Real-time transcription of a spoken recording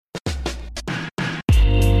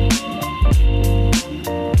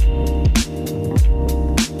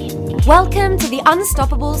Welcome to the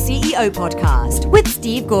Unstoppable CEO podcast with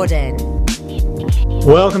Steve Gordon.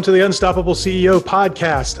 Welcome to the Unstoppable CEO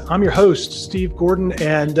podcast. I'm your host, Steve Gordon,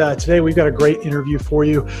 and today we've got a great interview for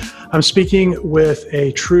you. I'm speaking with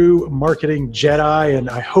a true marketing Jedi, and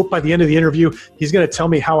I hope by the end of the interview, he's going to tell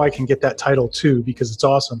me how I can get that title too, because it's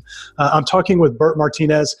awesome. I'm talking with Bert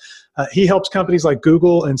Martinez. He helps companies like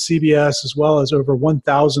Google and CBS, as well as over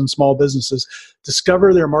 1,000 small businesses,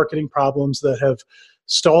 discover their marketing problems that have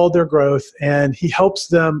stalled their growth, and he helps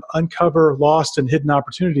them uncover lost and hidden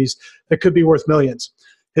opportunities that could be worth millions.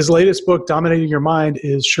 His latest book, Dominating Your Mind,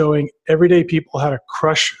 is showing everyday people how to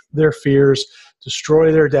crush their fears,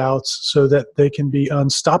 destroy their doubts so that they can be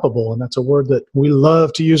unstoppable. And that's a word that we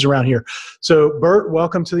love to use around here. So, Bert,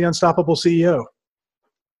 welcome to the Unstoppable CEO.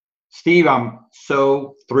 Steve, I'm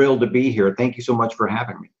so thrilled to be here. Thank you so much for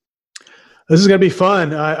having me. This is going to be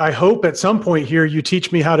fun. I hope at some point here you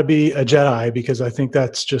teach me how to be a Jedi, because I think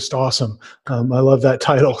that's just awesome. I love that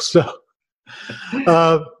title. So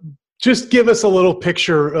just give us a little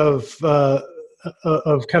picture of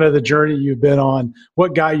kind of the journey you've been on.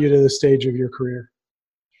 What got you to this stage of your career?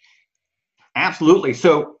 Absolutely.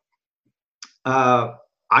 So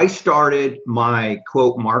I started my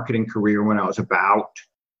quote marketing career when I was about,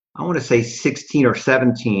 I want to say 16 or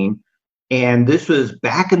 17. And this was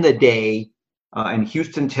back in the day in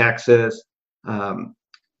Houston, Texas.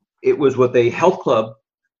 It was with a health club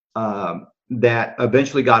that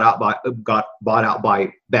eventually got bought out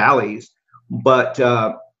by Bally's. But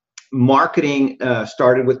marketing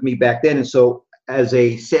started with me back then. And so as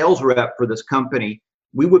a sales rep for this company,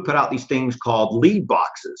 we would put out these things called lead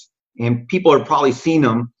boxes. And people have probably seen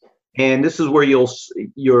them. And this is where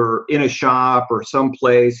you're in a shop or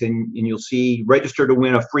someplace and you'll see register to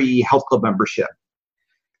win a free health club membership.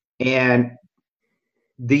 And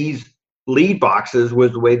these lead boxes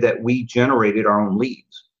was the way that we generated our own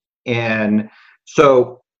leads. And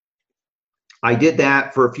so I did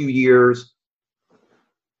that for a few years.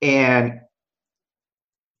 And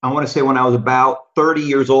I want to say when I was about 30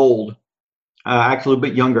 years old, actually a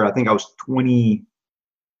bit younger, I think I was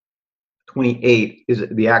 28 is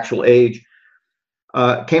the actual age,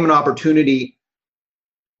 came an opportunity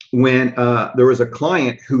when there was a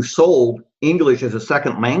client who sold English as a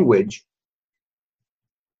second language.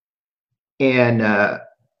 And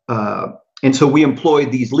so we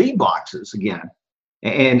employed these lead boxes again.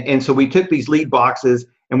 And so we took these lead boxes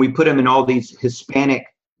and we put them in all these Hispanic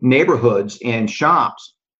neighborhoods and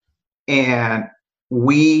shops. And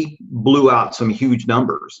we blew out some huge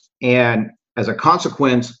numbers. And as a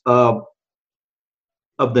consequence of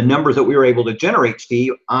the numbers that we were able to generate,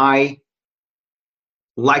 Steve, I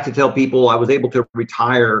like to tell people I was able to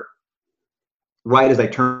retire right as I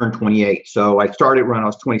turned 28. So I started when I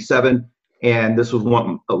was 27, and this was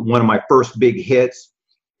one of my first big hits,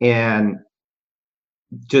 and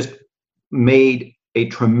just made a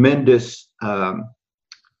tremendous,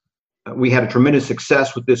 we had a tremendous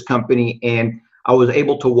success with this company, and I was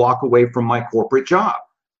able to walk away from my corporate job.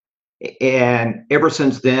 And ever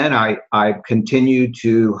since then, I've continued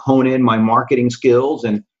to hone in my marketing skills,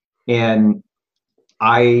 and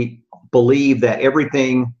I believe that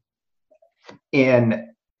everything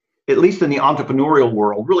at least in the entrepreneurial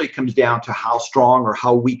world, really comes down to how strong or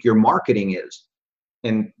how weak your marketing is.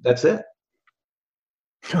 And that's it.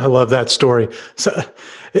 I love that story. So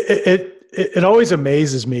it always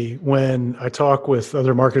amazes me when I talk with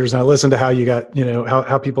other marketers and I listen to how you got,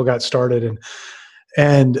 how people got started.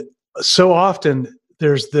 And so often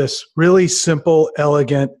there's this really simple,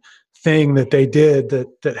 elegant thing that they did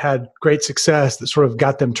that had great success, that sort of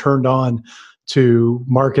got them turned on to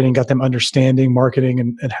marketing, got them understanding marketing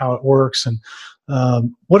and how it works. And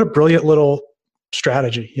what a brilliant little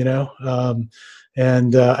strategy,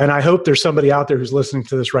 And I hope there's somebody out there who's listening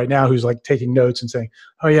to this right now who's like taking notes and saying,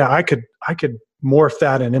 "Oh yeah, I could morph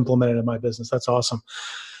that and implement it in my business." That's awesome.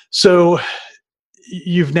 So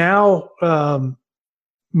you've now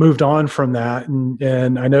moved on from that,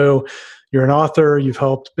 and I know you're an author. You've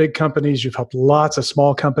helped big companies. You've helped lots of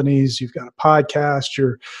small companies. You've got a podcast.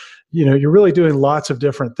 You're really doing lots of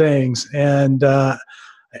different things, and I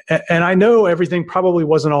know everything probably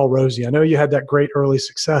wasn't all rosy. I know you had that great early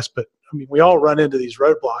success, but I mean, we all run into these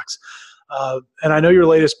roadblocks. And I know your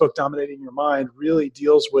latest book, Dominating Your Mind, really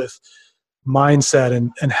deals with mindset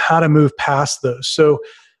and how to move past those. So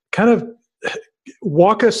kind of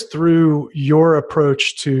walk us through your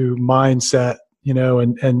approach to mindset,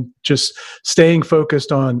 and just staying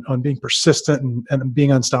focused on being persistent and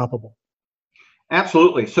being unstoppable.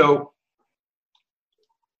 Absolutely. So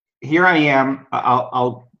here I am.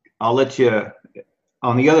 I'll let you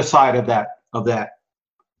on the other side of that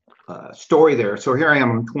story there. So here I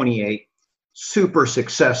am, I'm 28, super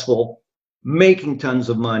successful, making tons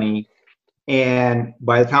of money. And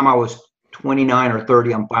by the time I was 29 or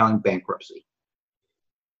 30, I'm filing bankruptcy.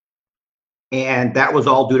 And that was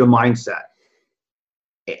all due to mindset.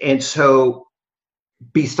 And so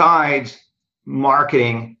besides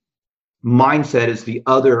marketing, mindset is the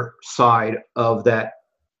other side of that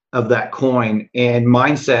coin. And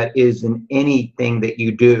mindset is in anything that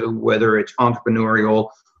you do, whether it's entrepreneurial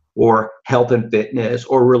or health and fitness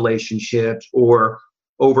or relationships or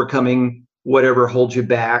overcoming whatever holds you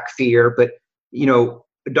back, fear. But,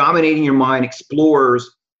 dominating your mind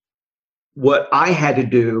explores what I had to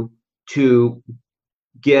do to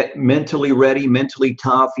get mentally ready, mentally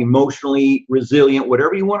tough, emotionally resilient,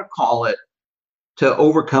 whatever you want to call it, to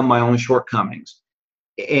overcome my own shortcomings.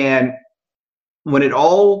 And when it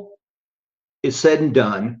all is said and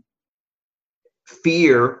done,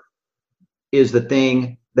 fear is the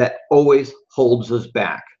thing that always holds us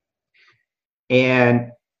back.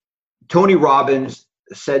 And Tony Robbins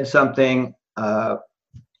said something,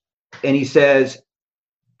 and he says,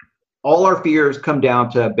 all our fears come down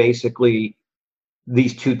to basically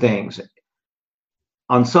these two things.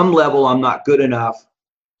 On some level, I'm not good enough.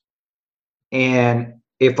 And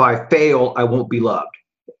if I fail, I won't be loved,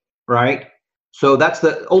 right? So that's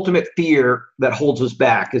the ultimate fear that holds us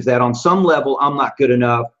back, is that on some level, I'm not good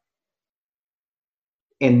enough,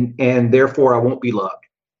 and therefore I won't be loved.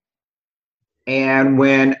 And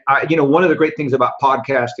when one of the great things about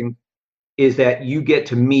podcasting is that you get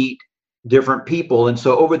to meet different people. And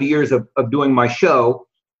so over the years of doing my show,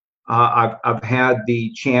 I've had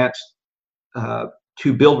the chance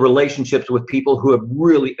to build relationships with people who have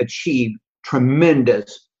really achieved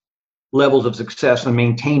tremendous levels of success and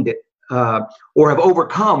maintained it, or have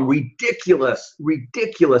overcome ridiculous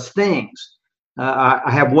things.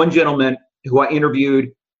 I have one gentleman who I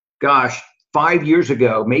interviewed, 5 years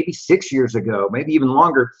ago, maybe 6 years ago, maybe even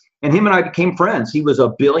longer, and him and I became friends. He was a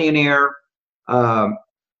billionaire, had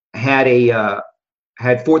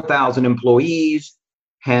 4,000 employees,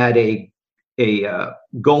 had a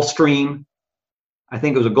Gulfstream. I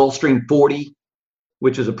think it was a Gulfstream 40,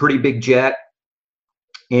 which is a pretty big jet.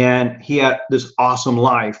 And he had this awesome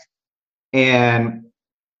life. And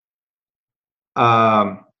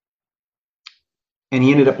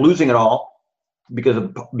he ended up losing it all because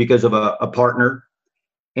of a partner.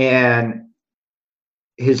 And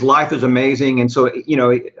his life is amazing. And so,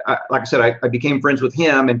 like I said, I became friends with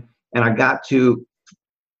him, and I got to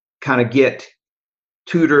kind of get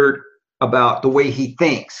tutored about the way he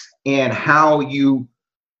thinks and how you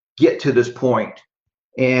get to this point.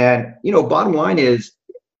 And, bottom line is,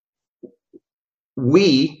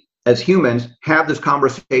 we as humans have this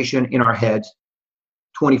conversation in our heads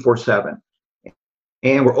 24/7.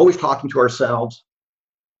 And we're always talking to ourselves.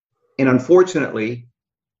 And unfortunately,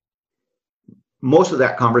 most of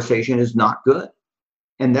that conversation is not good.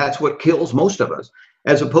 And that's what kills most of us.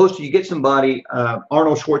 As opposed to, you get somebody,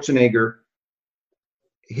 Arnold Schwarzenegger,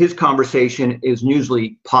 his conversation is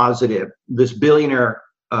usually positive. This billionaire,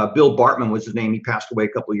 Bill Bartman was his name. He passed away a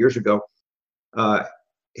couple of years ago.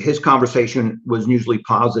 His conversation was usually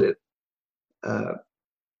positive.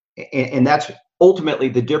 And that's ultimately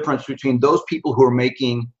the difference between those people who are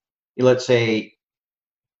making, let's say,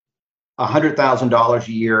 $100,000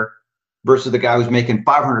 a year versus the guy who's making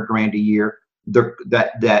 500 grand a year.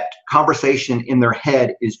 That conversation in their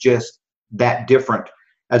head is just that different,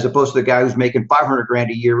 as opposed to the guy who's making 500 grand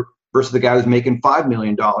a year versus the guy who's making $5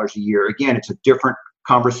 million a year. Again, it's a different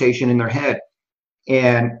conversation in their head.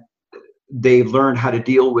 And they've learned how to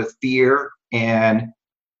deal with fear, and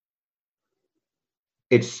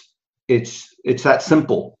it's that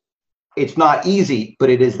simple. It's not easy, but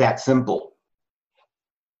it is that simple.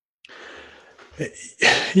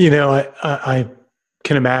 I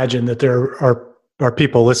can imagine that there are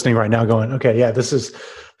people listening right now going, okay, yeah, this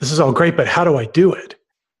is all great, but how do I do it?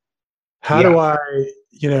 How do I,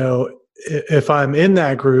 if I'm in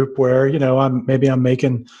that group where, I'm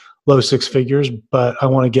making low six figures, but I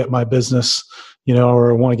want to get my business,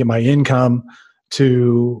 or I want to get my income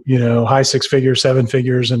to, high six figures, seven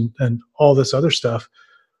figures, and all this other stuff.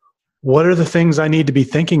 What are the things I need to be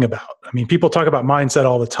thinking about? I mean, people talk about mindset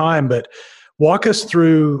all the time, but walk us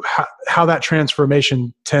through how that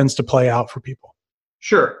transformation tends to play out for people.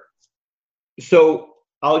 Sure. So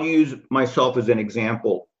I'll use myself as an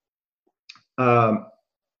example. When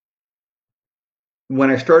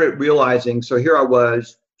I started realizing, so here I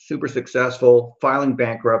was, super successful, filing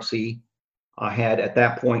bankruptcy. I had at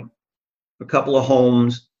that point a couple of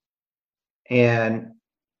homes. And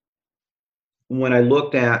when I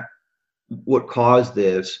looked at what caused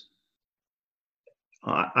this,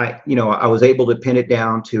 I was able to pin it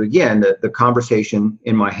down to, again, the conversation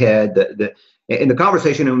in my head. And the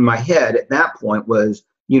conversation in my head at that point was,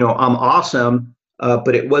 I'm awesome,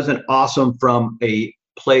 but it wasn't awesome from a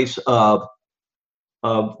place of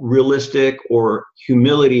realistic or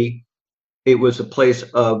humility. It was a place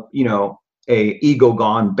of, a ego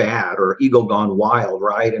gone bad or ego gone wild,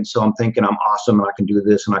 right? And so I'm thinking I'm awesome and I can do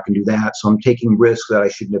this and I can do that. So I'm taking risks that I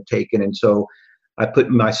shouldn't have taken. And so I put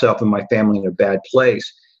myself and my family in a bad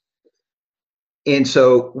place. And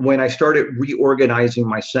so when I started reorganizing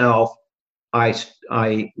myself,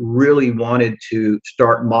 I really wanted to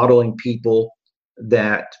start modeling people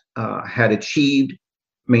that had achieved,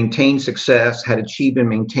 maintained success, had achieved and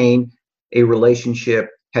maintained a relationship,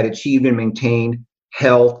 had achieved and maintained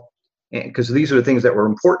health, because these are the things that were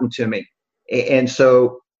important to me. And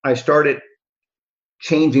so I started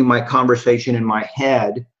changing my conversation in my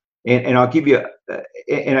head, and I'll give you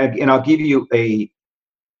I'll give you a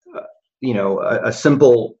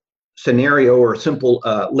simple scenario or a simple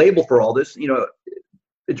label for all this.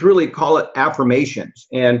 It's really, call it affirmations.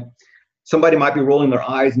 And somebody might be rolling their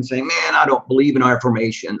eyes and saying, man, I don't believe in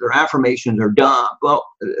affirmations, or affirmations are dumb. Well,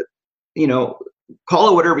 call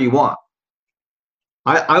it whatever you want.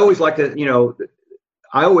 I always like to,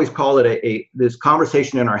 I always call it this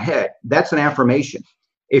conversation in our head. That's an affirmation.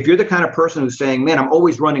 If you're the kind of person who's saying, man, I'm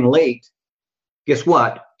always running late, guess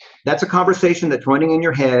what? That's a conversation that's running in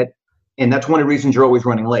your head. And that's one of the reasons you're always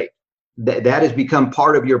running late. That has become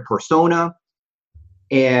part of your persona.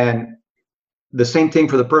 And the same thing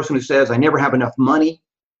for the person who says, I never have enough money.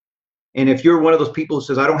 And if you're one of those people who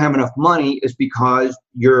says, I don't have enough money, it's because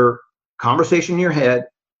your conversation in your head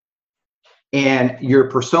and your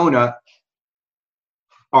persona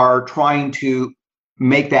are trying to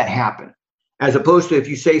make that happen. As opposed to if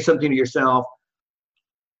you say something to yourself,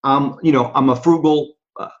 I'm frugal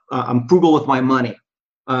with my money.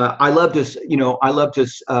 I love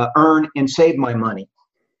to earn and save my money.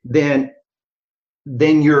 Then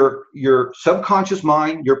your subconscious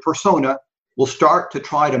mind, your persona, will start to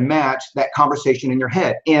try to match that conversation in your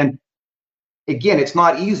head. And again, it's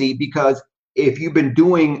not easy, because if you've been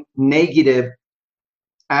doing negative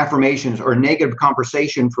affirmations or negative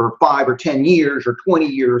conversation for 5 or 10 years or 20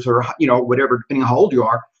 years or whatever, depending on how old you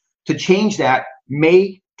are, to change that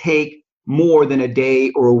may take more than a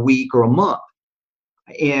day or a week or a month.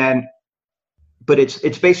 But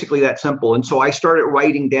it's basically that simple. And so I started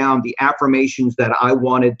writing down the affirmations that I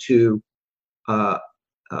wanted to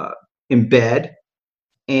embed,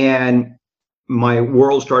 and my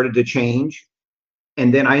world started to change.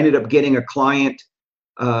 And then I ended up getting a client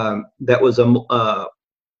that was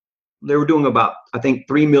they were doing about, I think,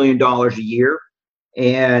 $3 million a year.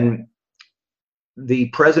 And the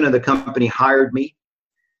president of the company hired me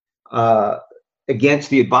against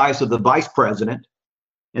the advice of the vice president.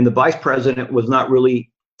 And the vice president was not really,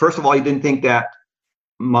 first of all, he didn't think that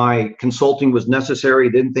my consulting was necessary.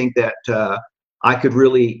 He didn't think that I could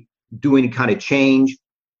really do any kind of change.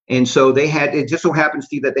 And so it just so happened,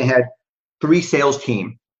 Steve, that they had 3 sales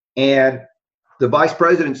team. And the vice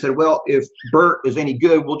president said, well, if Bert is any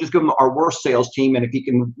good, we'll just give him our worst sales team. And if he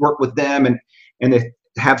can work with them and they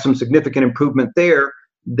have some significant improvement there,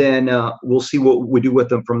 then we'll see what we do with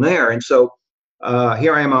them from there. And so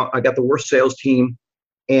here I am, I got the worst sales team.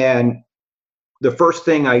 And the first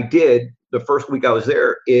thing I did the first week I was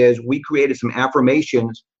there is we created some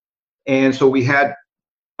affirmations. And so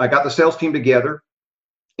I got the sales team together,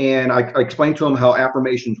 and I explained to them how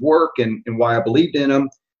affirmations work and why I believed in them.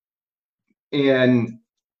 And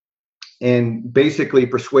basically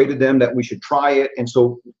persuaded them that we should try it. And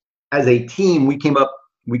so as a team, we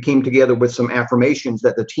came together with some affirmations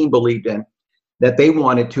that the team believed in, that they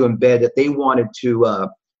wanted to embed, that they wanted to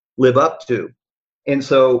live up to. And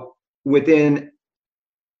so within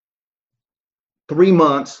 3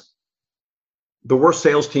 months, the worst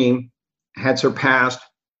sales team had surpassed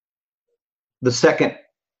the second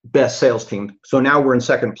best sales team. So now we're in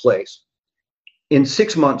second place. In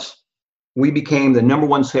 6 months, we became the number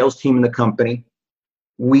 1 sales team in the company.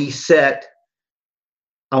 We set,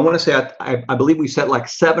 I want to say, I believe we set like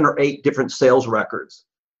 7 or 8 different sales records.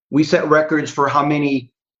 We set records for how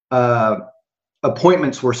many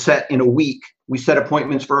appointments were set in a week. We set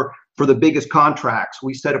appointments for the biggest contracts.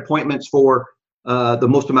 We set appointments for the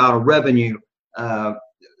most amount of revenue.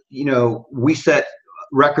 We set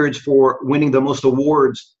records for winning the most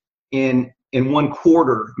awards in 1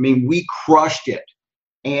 quarter. I mean, we crushed it.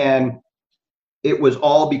 And it was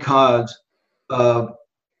all because of,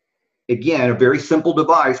 again, a very simple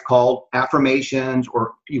device called affirmations,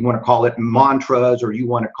 or you want to call it mantras, or you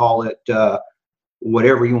want to call it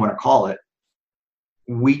whatever you want to call it.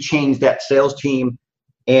 We changed that sales team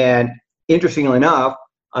And interestingly enough,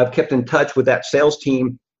 I've kept in touch with that sales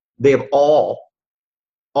team. They have all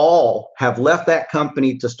have left that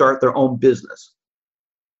company to start their own business.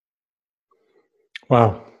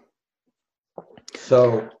 Wow.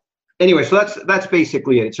 So anyway, so that's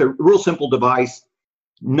basically it. It's a real simple device,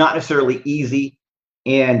 not necessarily easy,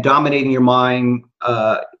 and dominating your mind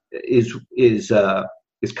is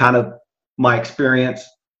kind of my experience,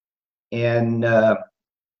 and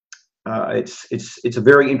it's a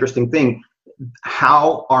very interesting thing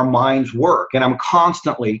how our minds work, and I'm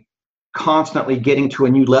constantly getting to a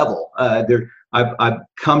new level. I've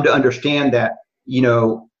come to understand that, you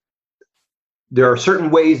know, there are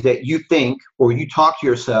certain ways that you think or you talk to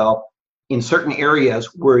yourself in certain areas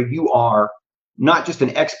where you are not just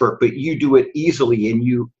an expert, but you do it easily and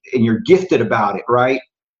you're gifted about it, right?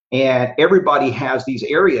 And everybody has these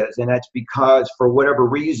areas, and that's because for whatever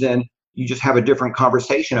reason, you just have a different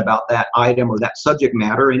conversation about that item or that subject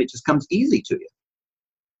matter, and it just comes easy to you.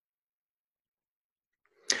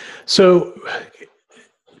 So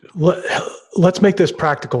let's make this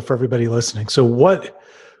practical for everybody listening. So what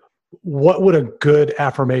would a good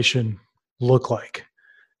affirmation look like?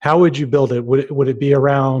 How would you build it? Would it be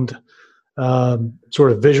around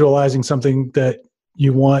sort of visualizing something that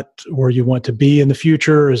you want or you want to be in the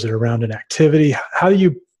future? Is it around an activity? How do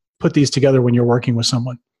you put these together when you're working with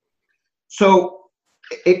someone? So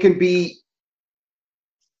it can be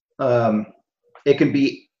on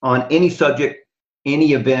any subject,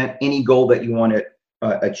 any event, any goal that you want to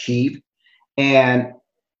achieve. And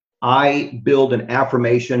I build an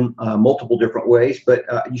affirmation multiple different ways, but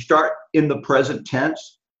you start in the present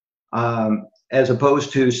tense, as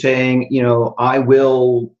opposed to saying, you know, I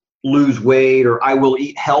will lose weight or I will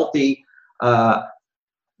eat healthy.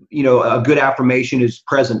 You know, a good affirmation is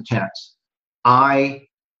present tense. I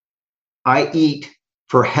eat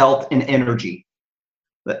for health and energy.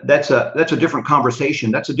 That's a different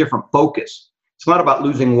conversation. That's a different focus. It's not about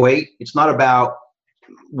losing weight. It's not about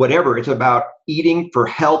whatever. It's about eating for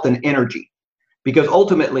health and energy. Because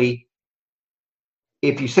ultimately,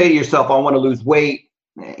 if you say to yourself, I want to lose weight,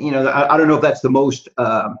 you know, I don't know if that's the most,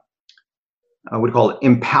 I would call it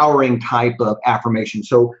empowering type of affirmation.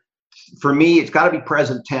 So for me, it's got to be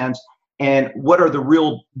present tense. And what are the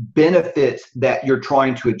real benefits that you're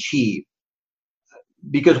trying to achieve?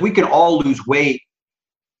 Because we can all lose weight,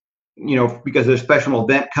 you know, because there's a special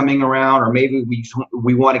event coming around, or maybe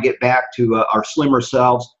we want to get back to our slimmer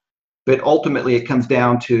selves. But ultimately, it comes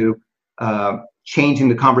down to changing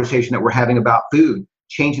the conversation that we're having about food,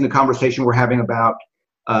 changing the conversation we're having about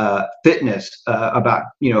fitness, about,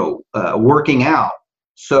 you know, working out.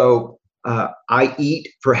 So I eat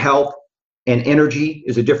for health and energy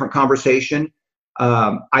is a different conversation.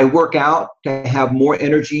 I work out to have more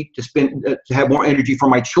energy to have more energy for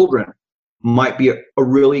my children. Might be a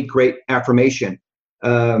really great affirmation.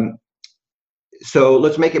 So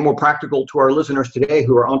let's make it more practical to our listeners today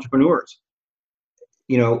who are entrepreneurs.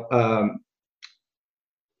 You know,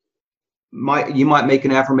 you might make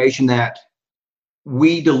an affirmation that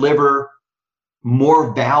we deliver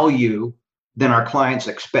more value than our clients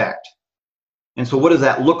expect. And so what does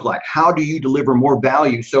that look like? How do you deliver more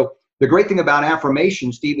value? So the great thing about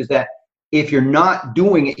affirmation, Steve, is that if you're not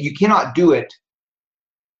doing it, you cannot do it.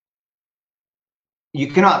 You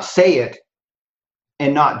cannot say it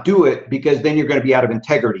and not do it, because then you're going to be out of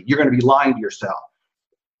integrity. You're going to be lying to yourself.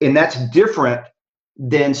 And that's different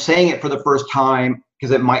than saying it for the first time,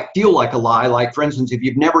 because it might feel like a lie. Like, for instance, if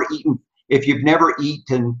you've never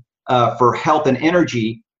eaten for health and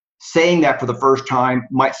energy, saying that for the first time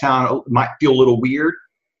might feel a little weird.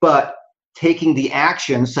 But taking the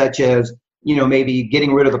action, such as, you know, maybe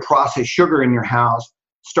getting rid of the processed sugar in your house,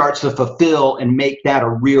 starts to fulfill and make that a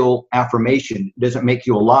real affirmation. It doesn't make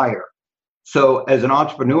you a liar. So as an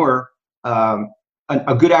entrepreneur,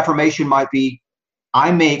 a good affirmation might be,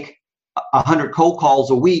 I make 100 cold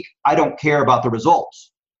calls a week. I don't care about the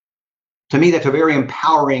results. To me, that's a very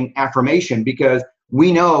empowering affirmation, because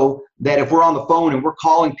we know that if we're on the phone and we're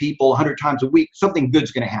calling people 100 times a week, something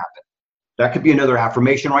good's going to happen. That could be another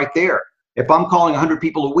affirmation right there. If I'm calling 100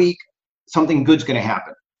 people a week, something good's going to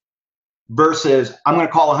happen. Versus, I'm going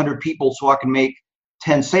to call 100 people so I can make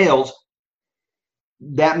 10 sales.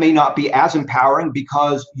 That may not be as empowering,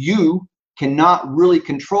 because you cannot really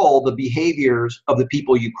control the behaviors of the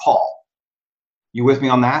people you call. You with me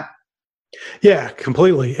on that? Yeah,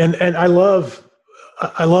 completely. And I love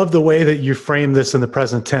the way that you frame this in the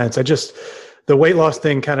present tense. The weight loss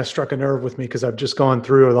thing kind of struck a nerve with me, because I've just gone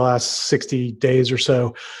through the last 60 days or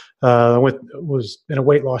so. I was in a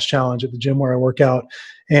weight loss challenge at the gym where I work out,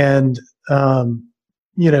 and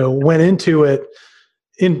you know, went into it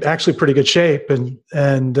in actually pretty good shape, and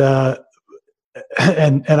I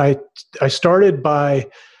started by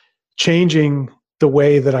changing the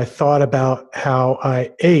way that I thought about how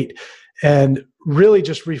I ate, and really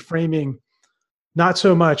just reframing not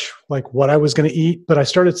so much like what I was going to eat, but I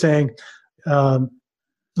started saying, so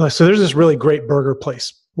there's this really great burger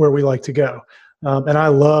place where we like to go, and I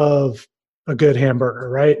love a good hamburger,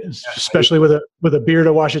 right? Especially with a beer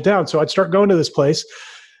to wash it down. So I'd start going to this place,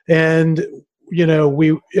 and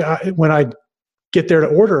when I get there to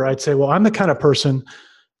order, I'd say, well, I'm the kind of person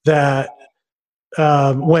that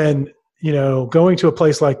when going to a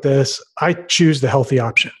place like this, I choose the healthy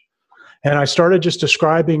option. And I started just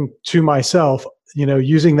describing to myself,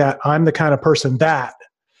 using that I'm the kind of person that,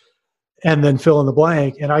 and then fill in the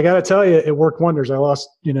blank. And I got to tell you, it worked wonders. I lost,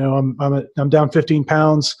 I'm down 15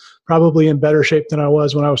 pounds, probably in better shape than I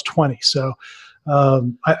was when I was 20. So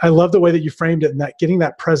I love the way that you framed it, and that getting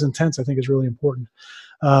that present tense, I think, is really important.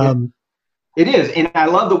 It is. And I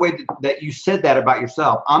love the way that you said that about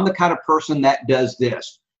yourself. I'm the kind of person that does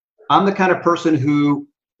this. I'm the kind of person who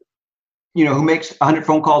makes 100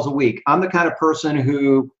 phone calls a week. I'm the kind of person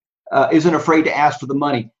who isn't afraid to ask for the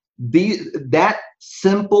money. That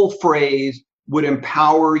simple phrase would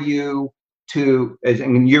empower you to, as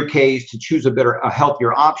in your case, to choose a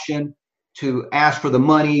healthier option, to ask for the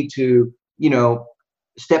money, to,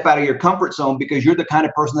 step out of your comfort zone because you're the kind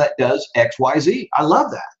of person that does X, Y, Z. I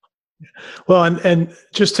love that. Well, and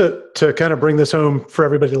just to kind of bring this home for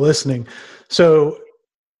everybody listening. So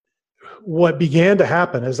what began to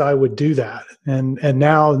happen as I would do that, and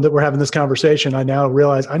now that we're having this conversation, I now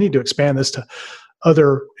realize I need to expand this to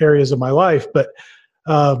other areas of my life. But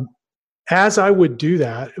as I would do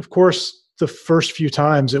that, of course, the first few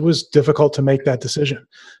times it was difficult to make that decision,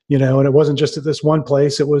 and it wasn't just at this one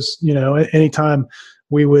place. It was, anytime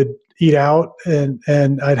we would eat out and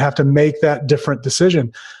I'd have to make that different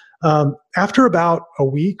decision. After about a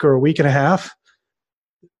week or a week and a half,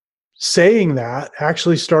 saying that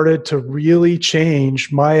actually started to really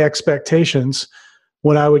change my expectations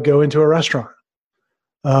when I would go into a restaurant.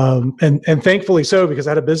 And thankfully so, because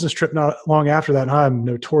I had a business trip not long after that, and I'm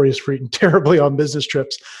notorious for eating terribly on business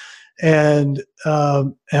trips. And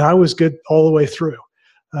I was good all the way through,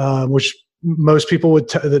 which most people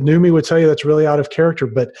that knew me would tell you that's really out of character.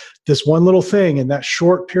 But this one little thing in that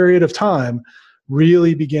short period of time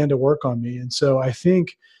really began to work on me. And so I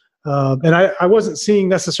think, and I wasn't seeing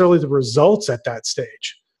necessarily the results at that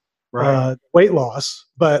stage, right. Weight loss,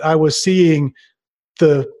 but I was seeing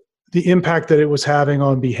the impact that it was having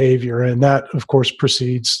on behavior. And that, of course,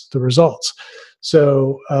 precedes the results.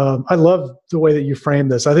 So I love the way that you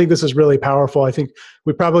framed this. I think this is really powerful. I think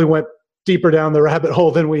we probably went deeper down the rabbit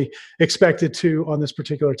hole than we expected to on this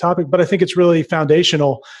particular topic, but I think it's really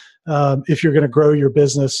foundational if you're going to grow your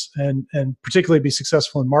business and particularly be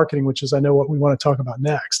successful in marketing, which is, I know, what we want to talk about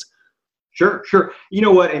next. Sure. You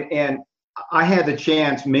know what? And I had the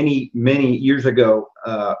chance many, many years ago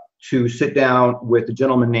to sit down with a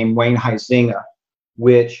gentleman named Wayne Huizinga,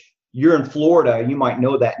 which you're in Florida, you might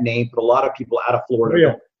know that name, but a lot of people out of Florida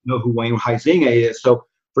don't know who Wayne Huizinga is. So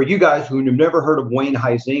for you guys who have never heard of Wayne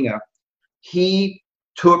Huizinga, he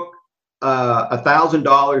took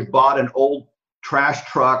 $1,000, bought an old trash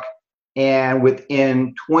truck, and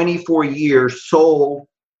within 24 years sold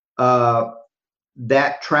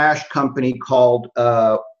that trash company called,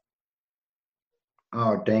 oh,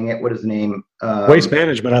 dang it, what is the name? Waste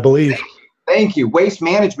Management, I believe. Thank you. Waste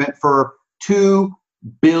Management for $2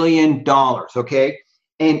 billion, okay?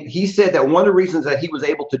 And he said that one of the reasons that he was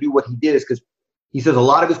able to do what he did is because he says a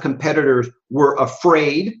lot of his competitors were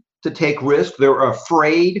afraid to take risks. They were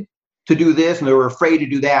afraid to do this, and they were afraid to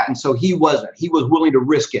do that. And so he wasn't. He was willing to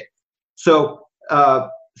risk it. So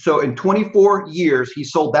in 24 years, he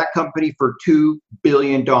sold that company for $2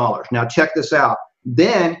 billion. Now check this out.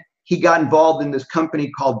 Then he got involved in this company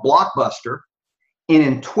called Blockbuster. And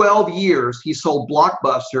in 12 years, he sold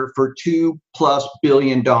Blockbuster for $2+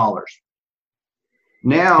 billion.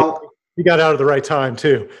 Now, he got out at the right time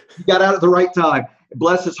too. He got out at the right time.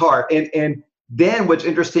 Bless his heart. And then what's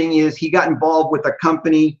interesting is he got involved with a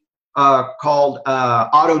company called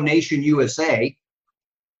AutoNation USA.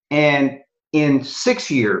 And in 6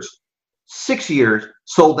 years,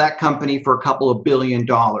 sold that company for a couple of $2 billion.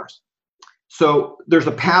 So there's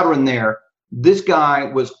a pattern there. This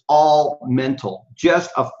guy was all mental,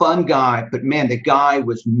 just a fun guy, but man, the guy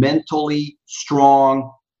was mentally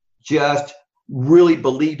strong, just really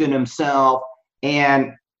believed in himself,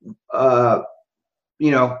 and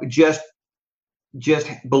just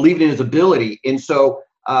believed in his ability. And so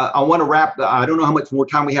I want to wrap. I don't know how much more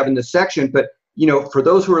time we have in this section, but for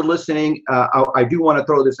those who are listening, I do want to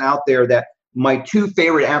throw this out there that my two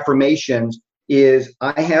favorite affirmations is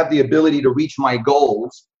I have the ability to reach my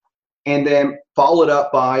goals, and then follow it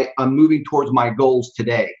up by I'm moving towards my goals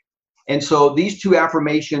today. And so these two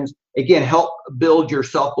affirmations, again, help build your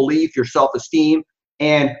self-belief, your self-esteem.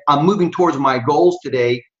 And I'm moving towards my goals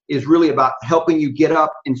today is really about helping you get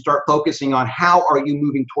up and start focusing on how are you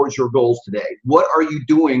moving towards your goals today? What are you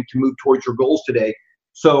doing to move towards your goals today?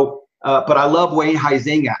 So, but I love Wayne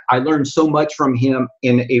Huizinga. I learned so much from him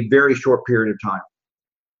in a very short period of time.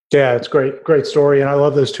 Yeah, it's great story, and I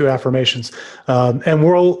love those two affirmations. And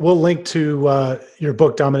we'll link to your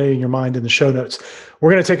book, Dominating Your Mind, in the show notes.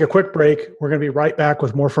 We're going to take a quick break. We're going to be right back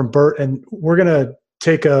with more from Bert, and we're going to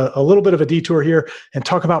take a little bit of a detour here and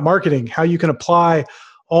talk about marketing, how you can apply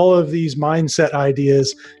all of these mindset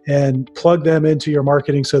ideas and plug them into your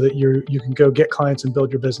marketing so that you can go get clients and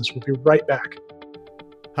build your business. We'll be right back.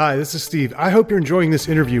 Hi, this is Steve. I hope you're enjoying this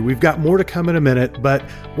interview. We've got more to come in a minute, but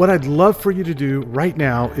what I'd love for you to do right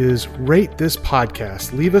now is rate this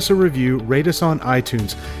podcast. Leave us a review, rate us on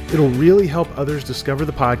iTunes. It'll really help others discover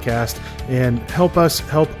the podcast and help us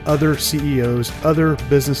help other CEOs, other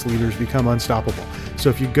business leaders become unstoppable. So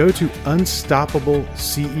if you go to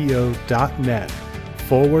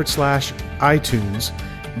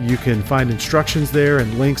unstoppableceo.net/iTunes, you can find instructions there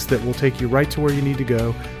and links that will take you right to where you need to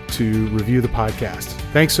go to review the podcast.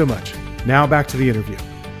 Thanks so much. Now back to the interview.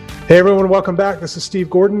 Hey everyone, welcome back. This is Steve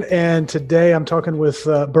Gordon, and today I'm talking with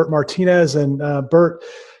Bert Martinez. And Bert,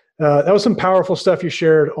 that was some powerful stuff you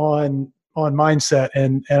shared on mindset.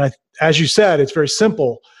 And as you said, it's very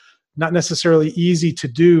simple, not necessarily easy to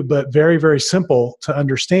do, but very, very simple to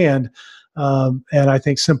understand. And I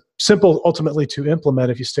think simple ultimately to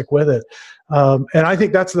implement if you stick with it. And I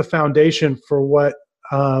think that's the foundation for what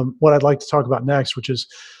I'd like to talk about next, which is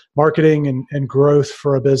marketing and growth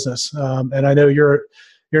for a business. And I know you're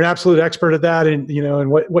an absolute expert at that. And,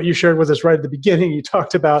 and what you shared with us right at the beginning, you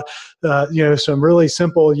talked about, some really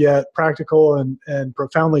simple yet practical and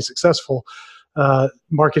profoundly successful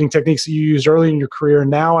marketing techniques that you used early in your career.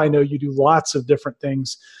 Now I know you do lots of different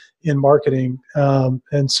things in marketing.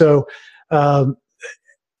 And so,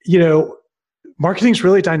 marketing is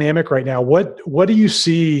really dynamic right now. What do you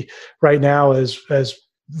see right now as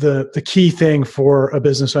the key thing for a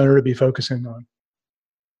business owner to be focusing on?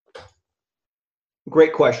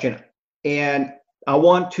 Great question. And I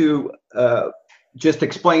want to just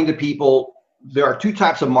explain to people, there are two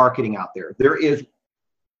types of marketing out there. There is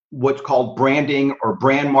what's called branding or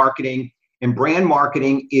brand marketing. And brand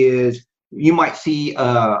marketing is, you might see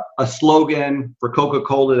a slogan for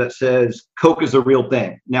Coca-Cola that says, Coke is the real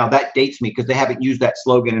thing. Now that dates me because they haven't used that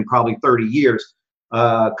slogan in probably 30 years.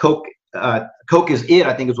 Coke is it,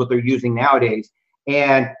 I think is what they're using nowadays.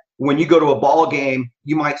 And when you go to a ball game,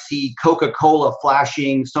 you might see Coca-Cola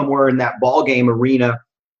flashing somewhere in that ball game arena.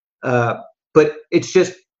 But it's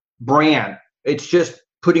just brand. It's just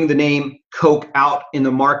putting the name Coke out in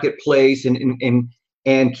the marketplace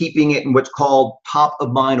and keeping it in what's called top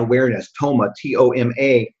of mind awareness, TOMA,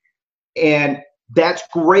 T-O-M-A. And that's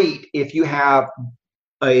great if you have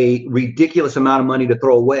a ridiculous amount of money to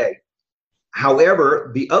throw away.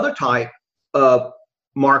 However, the other type of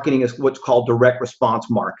marketing is what's called direct response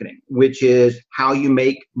marketing, which is how you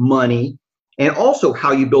make money and also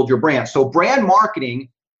how you build your brand. So brand marketing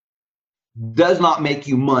does not make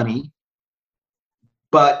you money,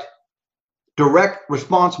 but direct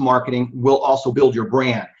response marketing will also build your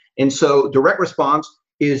brand. And so direct response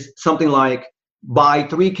is something like, buy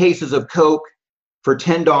 3 cases of Coke for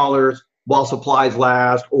 $10 while supplies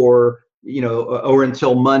last, or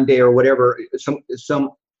until Monday or whatever, some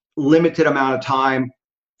limited amount of time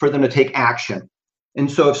for them to take action.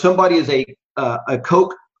 And so if somebody is a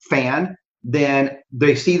Coke fan, then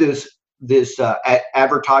they see this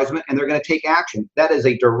advertisement and they're going to take action. That is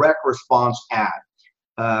a direct response ad.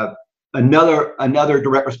 Another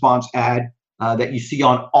direct response ad that you see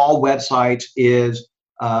on all websites is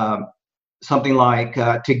something like,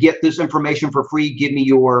 to get this information for free, give me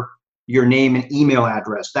your name and email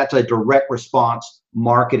address. That's a direct response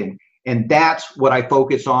marketing. And that's what I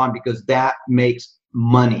focus on because that makes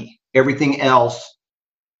money. Everything else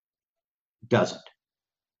doesn't.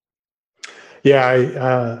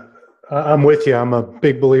 Yeah, I'm with you. I'm a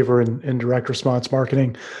big believer in direct response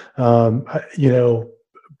marketing. Branding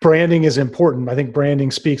is important. I think branding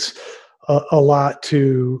speaks a lot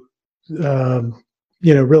to,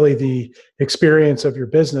 really the experience of your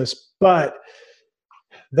business, but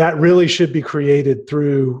that really should be created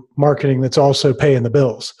through marketing that's also paying the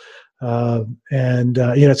bills.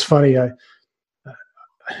 It's funny.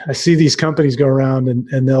 I see these companies go around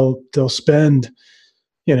and they'll spend,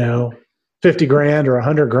 50 grand or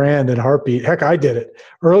 100 grand in a heartbeat. Heck, I did it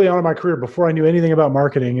early on in my career before I knew anything about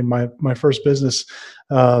marketing. In my first business,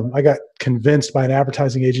 I got convinced by an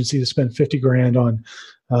advertising agency to spend 50 grand on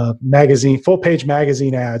full page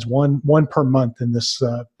magazine ads, one per month in this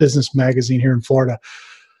business magazine here in Florida.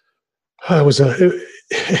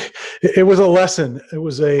 It was a lesson. It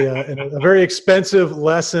was a very expensive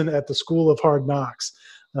lesson at the School of Hard Knocks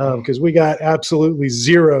because we got absolutely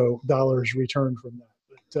 $0 return from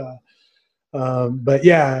that. But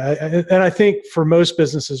yeah, and I think for most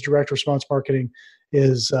businesses, direct response marketing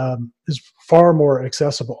is far more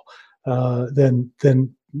accessible than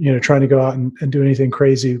trying to go out and do anything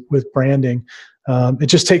crazy with branding. It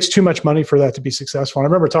just takes too much money for that to be successful. I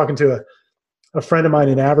remember talking to a friend of mine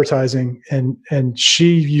in advertising, and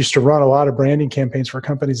she used to run a lot of branding campaigns for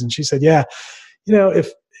companies, and she said, "Yeah,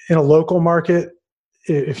 if in a local market,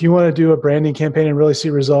 if you want to do a branding campaign and really see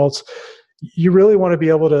results, you really want to be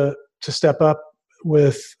able to step up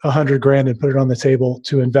with 100 grand and put it on the table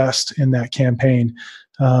to invest in that campaign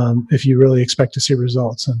if you really expect to see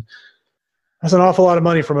results." And that's an awful lot of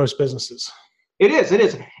money for most businesses. It is.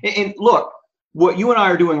 And look, what you and I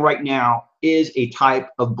are doing right now is a type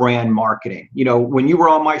of brand marketing. When you were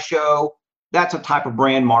on my show, that's a type of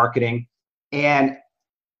brand marketing. And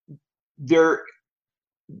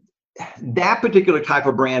that particular type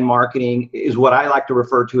of brand marketing is what I like to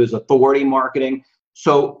refer to as authority marketing.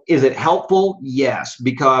 So is it helpful? Yes,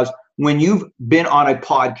 because when you've been on a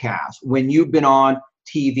podcast, when you've been on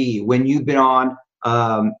TV, when you've been on,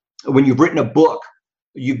 when you've written a book,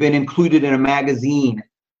 you've been included in a magazine,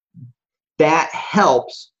 that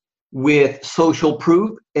helps with social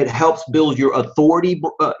proof. It helps build your authority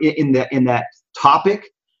in that topic.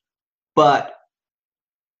 But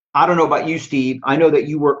I don't know about you, Steve. I know that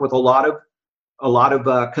you work with a lot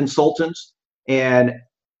of consultants, and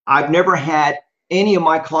I've never had any of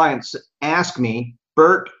my clients ask me,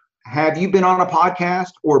 "Bert, have you been on a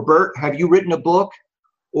podcast?" or "Bert, have you written a book?"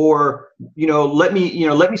 or let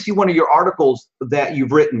me see one of your articles that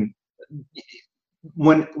you've written.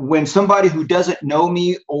 When somebody who doesn't know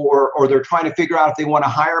me or they're trying to figure out if they want to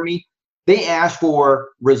hire me, they ask for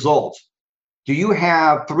results. Do you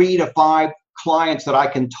have 3 to 5 clients that I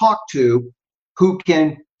can talk to who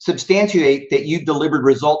can substantiate that you've delivered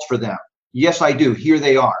results for them? Yes, I do. Here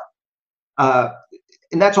they are.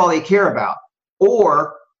 And that's all they care about.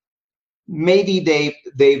 Or maybe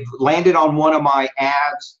they've landed on one of my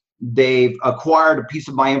ads, they've acquired a piece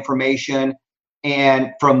of my information,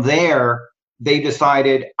 and from there, they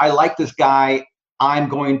decided, I like this guy, I'm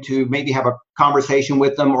going to maybe have a conversation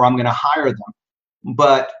with them, or I'm going to hire them.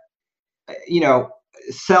 But,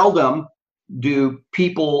 seldom do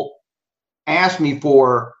people ask me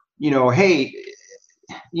for, hey,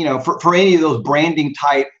 for any of those branding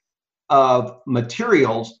type of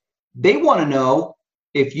materials. They want to know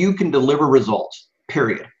if you can deliver results,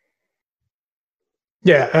 period.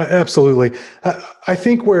 Yeah, absolutely. I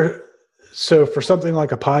think so for something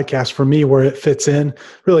like a podcast, for me, where it fits in,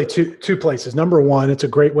 really two places. Number one, it's a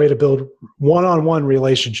great way to build one-on-one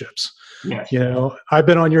relationships. Yes. I've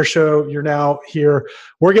been on your show. You're now here.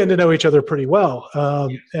 We're getting to know each other pretty well.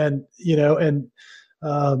 And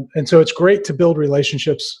so it's great to build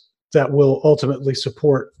relationships that will ultimately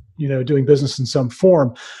support, doing business in some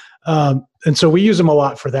form. And so we use them a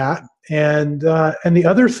lot for that. And the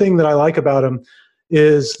other thing that I like about them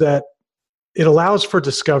is that it allows for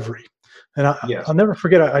discovery. And I'll never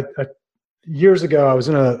forget, I years ago, I was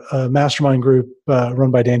in a mastermind group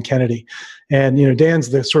run by Dan Kennedy. And, Dan's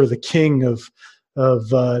the sort of the king of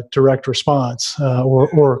direct response,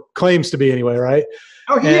 or claims to be anyway, right?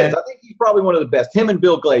 Oh, he is. I think he's probably one of the best. Him and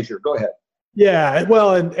Bill Glazier. Go ahead. Yeah.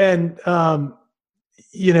 Well, and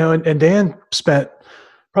Dan spent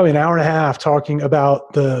probably an hour and a half talking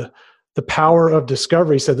about the power of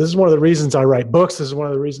discovery. He said, this is one of the reasons I write books. This is one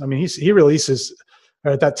of the reasons. I mean, he releases,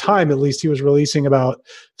 at that time, at least, he was releasing about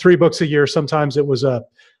 3 books a year. Sometimes it was a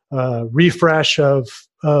refresh of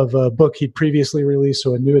a book he'd previously released,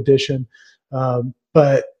 so a new edition.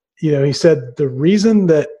 But, he said the reason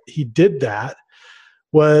that he did that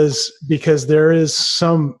was because there is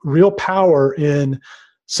some real power in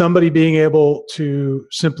somebody being able to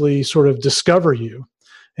simply sort of discover you.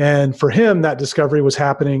 And for him, that discovery was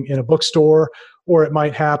happening in a bookstore, or it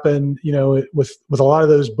might happen, with a lot of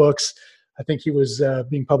those books. I think he was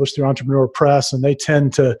being published through Entrepreneur Press, and they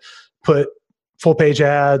tend to put full page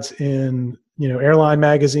ads in, airline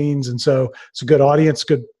magazines. And so it's a good audience,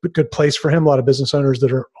 good place for him. A lot of business owners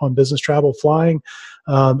that are on business travel flying,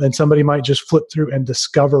 and somebody might just flip through and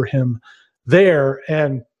discover him there.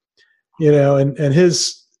 And, and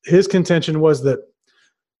his contention was that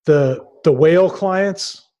the whale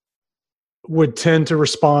clients would tend to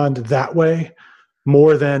respond that way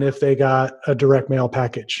more than if they got a direct mail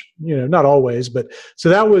package. Not always, but so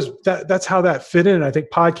that's how that fit in. I think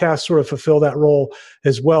podcasts sort of fulfill that role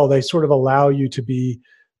as well. They sort of allow you to be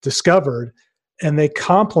discovered, and they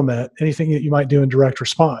complement anything that you might do in direct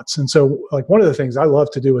response. And so, like, one of the things I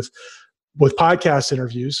love to do with podcast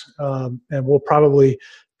interviews, and we'll probably,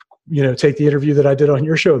 take the interview that I did on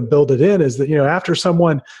your show and build it in, is that, after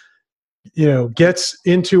someone, gets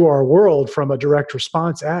into our world from a direct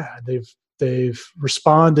response ad, they've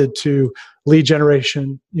responded to lead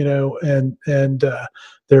generation, and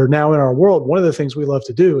they're now in our world. One of the things we love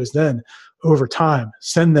to do is then over time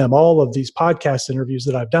send them all of these podcast interviews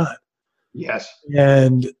that I've done. Yes.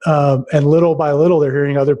 And little by little, they're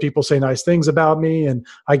hearing other people say nice things about me, and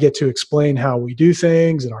I get to explain how we do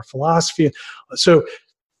things and our philosophy. So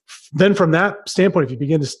then from that standpoint, if you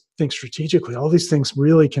begin to think strategically, all these things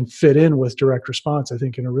really can fit in with direct response, I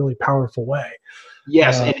think, in a really powerful way.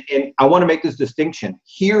 Yes. And I want to make this distinction.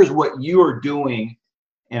 Here's what you are doing.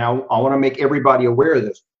 And I want to make everybody aware of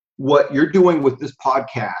this. What you're doing with this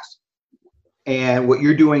podcast, and what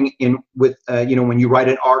you're doing when you write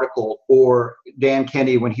an article, or Dan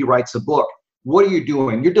Kennedy when he writes a book, what are you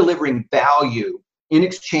doing? You're delivering value in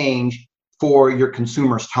exchange for your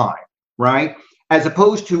consumer's time, right? As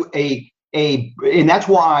opposed to and that's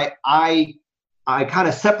why I kind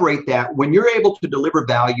of separate that. When you're able to deliver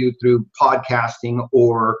value through podcasting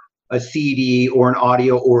or a CD or an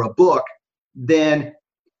audio or a book, then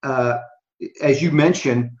as you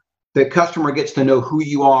mentioned, the customer gets to know who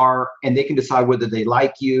you are, and they can decide whether they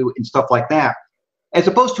like you and stuff like that. As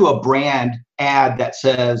opposed to a brand ad that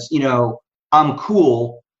says, I'm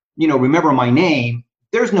cool, remember my name.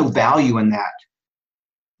 There's no value in that.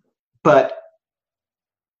 But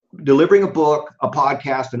delivering a book, a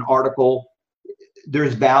podcast, an article,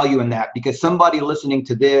 there's value in that, because somebody listening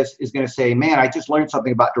to this is going to say, man, I just learned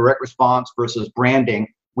something about direct response versus branding.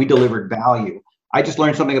 We delivered value. I just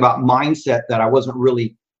learned something about mindset that I wasn't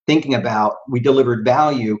really thinking about. We delivered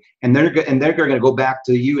value. And they're going to go back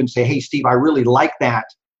to you and say, hey, Steve, I really like that.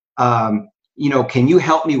 Can you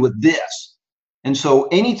help me with this? And so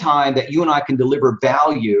anytime that you and I can deliver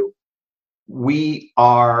value, we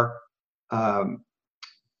are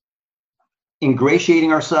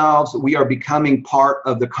ingratiating ourselves. We are becoming part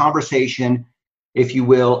of the conversation, if you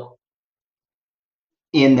will,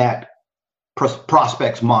 in that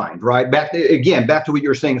prospect's mind, right? Back to what you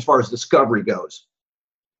were saying as far as discovery goes.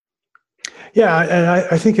 Yeah, and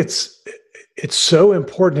I think it's so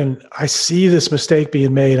important, and I see this mistake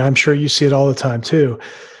being made. I'm sure you see it all the time too,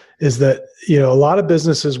 is that, a lot of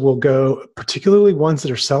businesses will go, particularly ones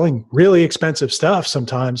that are selling really expensive stuff,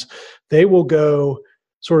 sometimes they will go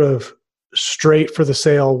sort of straight for the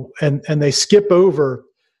sale, and they skip over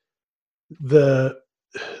the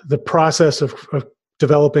process of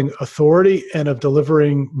developing authority and of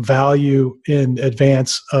delivering value in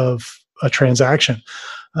advance of a transaction.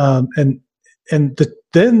 Then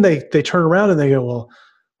they turn around and they go, well,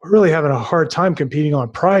 we're really having a hard time competing on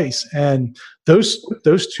price. And those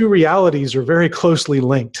two realities are very closely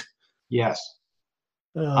linked. Yes.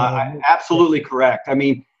 Absolutely correct. I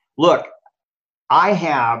mean, look, my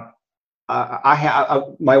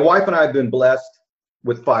wife and I have been blessed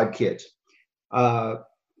with 5 kids.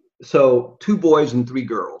 So 2 boys and 3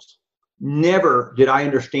 girls. Never did I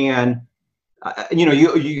understand,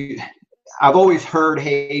 I've always heard,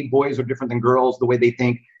 hey, boys are different than girls, the way they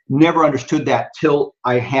think. Never understood that till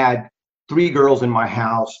I had 3 girls in my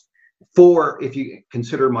house, 4 if you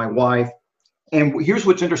consider my wife. And here's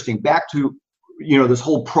what's interesting, back to, this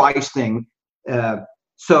whole price thing.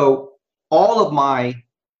 So all of my,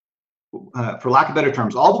 for lack of better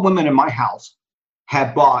terms, all the women in my house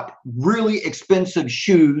have bought really expensive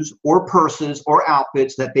shoes or purses or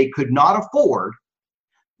outfits that they could not afford,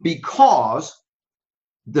 because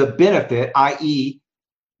the benefit, i.e.,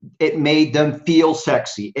 it made them feel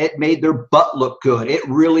sexy. It made their butt look good. It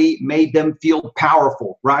really made them feel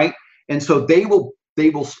powerful, right? And so they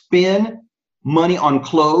will spend money on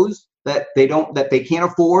clothes that they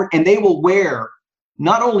can't afford, and they will wear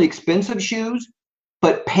not only expensive shoes,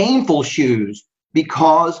 but painful shoes,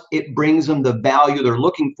 because it brings them the value they're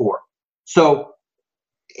looking for. So,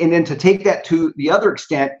 and then to take that to the other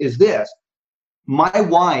extent is this. My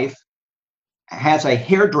wife has a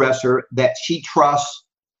hairdresser that she trusts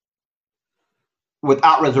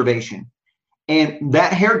without reservation. And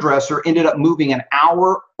that hairdresser ended up moving an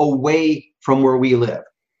hour away from where we live.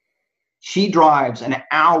 She drives an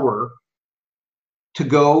hour to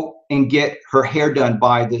go and get her hair done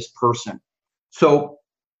by this person. So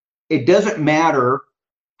it doesn't matter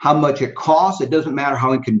how much it costs. It doesn't matter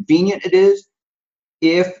how inconvenient it is.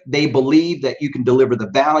 if they believe that you can deliver the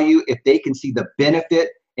value, if they can see the benefit,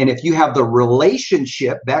 and if you have the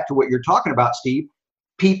relationship, back to what you're talking about, Steve,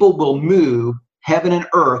 people will move heaven and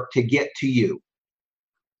earth to get to you.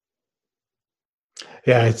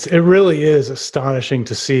 Yeah, it really is astonishing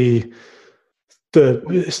to see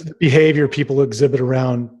the behavior people exhibit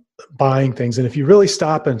around buying things. And if you really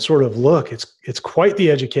stop and sort of look, it's quite the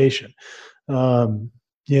education. And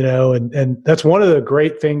that's one of the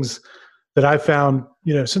great things that I found,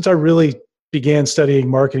 since I really began studying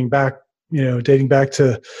marketing back, dating back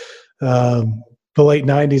to the late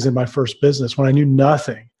 90s in my first business, when I knew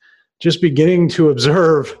nothing, just beginning to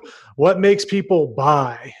observe what makes people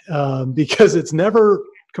buy, because it's never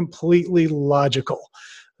completely logical.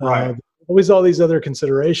 Right. Always all these other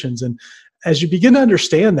considerations. And as you begin to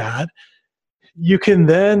understand that, you can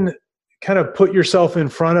then kind of put yourself in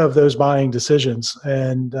front of those buying decisions,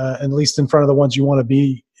 and at least in front of the ones you want to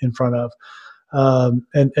be in front of,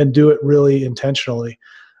 and do it really intentionally.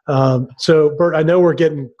 So Bert, I know we're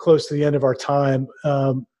getting close to the end of our time.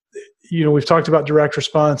 We've talked about direct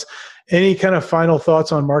response. Any kind of final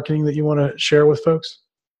thoughts on marketing that you want to share with folks?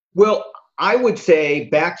 Well, I would say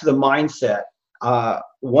back to the mindset.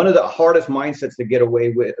 One of the hardest mindsets to get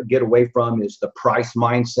away from is the price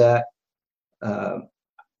mindset.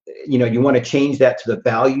 You want to change that to the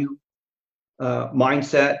value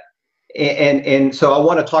mindset. And so I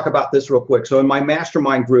want to talk about this real quick. So in my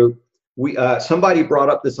mastermind group, somebody brought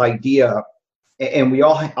up this idea, and we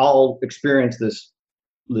all experienced this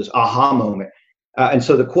aha moment. And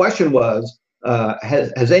so the question was,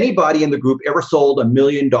 has anybody in the group ever sold $1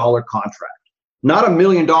 million contract? Not $1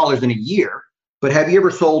 million in a year, but have you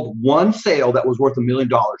ever sold one sale that was worth $1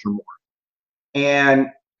 million or more? And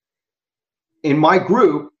in my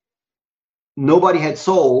group, nobody had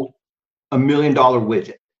sold $1 million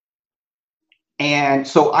widget. And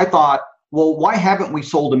so I thought, well, why haven't we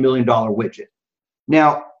sold $1 million widget?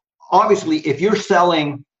 Now, obviously, if you're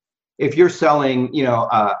selling,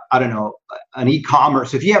 I don't know, an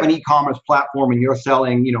e-commerce, if you have an e-commerce platform and you're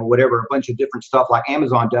selling, whatever, a bunch of different stuff like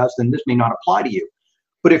Amazon does, then this may not apply to you.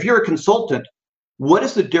 But if you're a consultant, what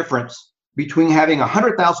is the difference between having a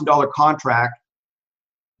 $100,000 contract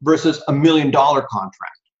versus $1 million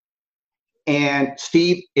contract? And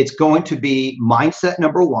Steve, it's going to be mindset,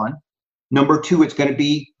 number one. Number two, it's going to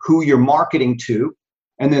be who you're marketing to.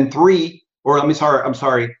 And then who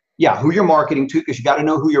you're marketing to, because you got to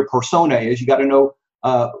know who your persona is. You got to know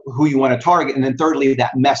who you want to target. And then thirdly,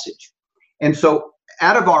 that message. And so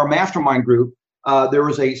out of our mastermind group, there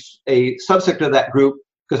was a subsect of that group,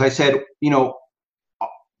 because I said,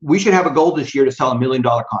 we should have a goal this year to sell $1 million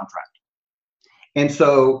contract. And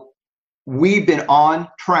so we've been on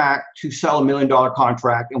track to sell $1 million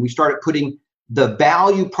contract, and we started putting the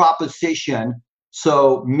value proposition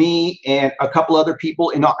so me and a couple other people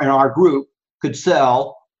in our group could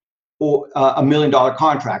sell $1 million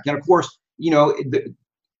contract. And of course,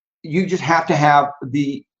 you just have to have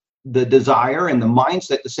the desire and the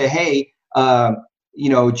mindset to say, hey,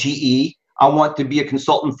 GE, I want to be a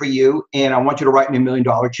consultant for you, and I want you to write me $1 million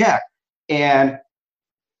check. And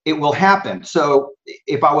it will happen. So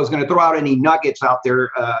if I was going to throw out any nuggets out there,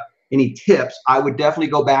 any tips, I would definitely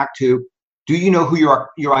go back to, do you know who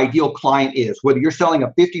your ideal client is? Whether you're selling a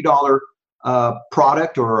 $50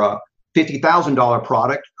 product or a $50,000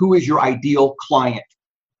 product, who is your ideal client?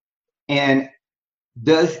 And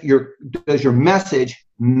does your message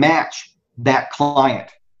match that client?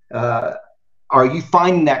 Are you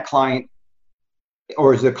finding that client,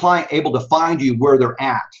 or is the client able to find you where they're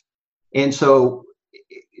at? And so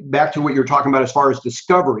back to what you're talking about as far as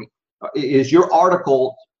discovery, is your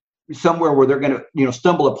article somewhere where they're going to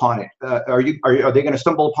stumble upon it? Are they going to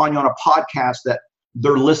stumble upon you on a podcast that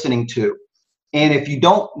they're listening to? And if you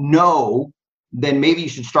don't know, then maybe you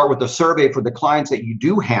should start with a survey for the clients that you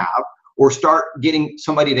do have, or start getting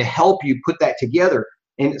somebody to help you put that together.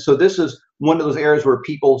 And so this is one of those areas where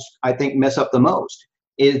people, I think, mess up the most,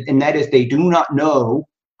 and that is they do not know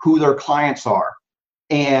who their clients are.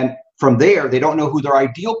 And from there, they don't know who their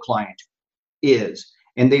ideal client is.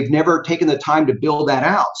 And they've never taken the time to build that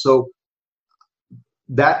out. So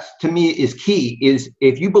that, to me, is key, is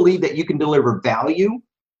if you believe that you can deliver value,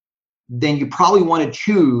 then you probably want to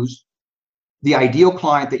choose the ideal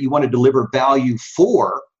client that you want to deliver value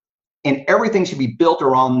for, and everything should be built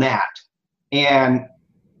around that. And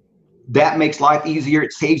that makes life easier.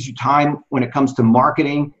 It saves you time when it comes to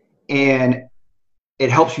marketing, and it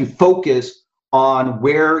helps you focus on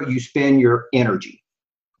where you spend your energy.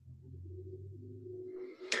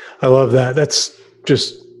 I love that. That's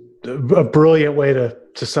just a brilliant way to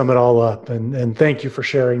sum it all up. And thank you for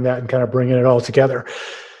sharing that and kind of bringing it all together.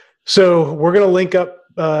 So we're going to link up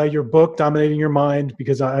your book, Dominating Your Mind,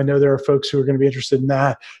 because I know there are folks who are going to be interested in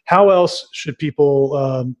that. How else should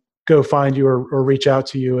people go find you or reach out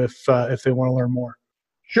to you if they want to learn more?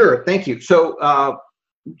 Sure. Thank you. So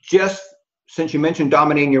just since you mentioned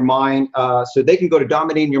Dominating Your Mind, so they can go to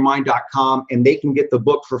dominatingyourmind.com and they can get the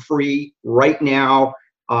book for free right now.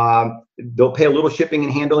 They'll pay a little shipping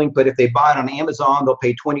and handling, but if they buy it on Amazon, they'll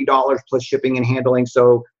pay $20 plus shipping and handling.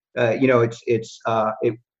 So,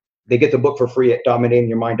 they get the book for free at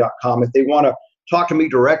dominatingyourmind.com. If they want to talk to me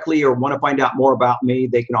directly or want to find out more about me,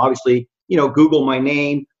 they can obviously, Google my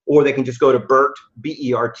name, or they can just go to Bert,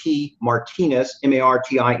 B-E-R-T, Martinez,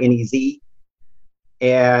 M-A-R-T-I-N-E-Z.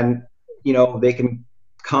 And, they can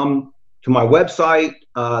come to my website.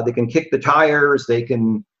 They can kick the tires. They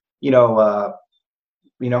can,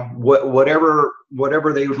 whatever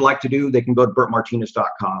they would like to do, they can go to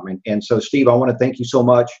bertmartinez.com. And so, Steve, I want to thank you so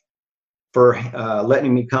much for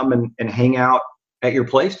letting me come and hang out at your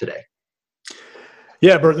place today.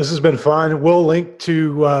 Yeah, Bert, this has been fun. We'll link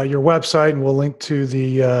to your website, and we'll link to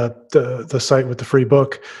the site with the free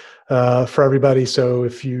book for everybody. So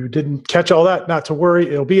if you didn't catch all that, not to worry,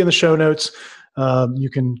 it'll be in the show notes. You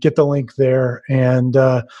can get the link there. And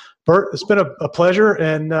Bert, it's been a pleasure,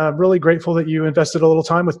 and really grateful that you invested a little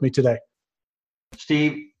time with me today.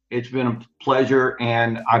 Steve, it's been a pleasure,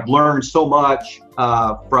 and I've learned so much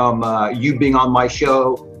from you being on my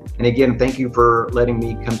show. And again, thank you for letting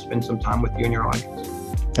me come spend some time with you and your audience.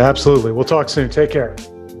 Absolutely. We'll talk soon. Take care.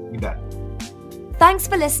 You bet. Thanks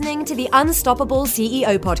for listening to the Unstoppable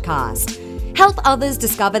CEO podcast. Help others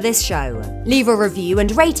discover this show. Leave a review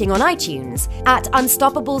and rating on iTunes at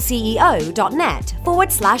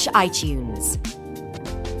unstoppableceo.net/iTunes.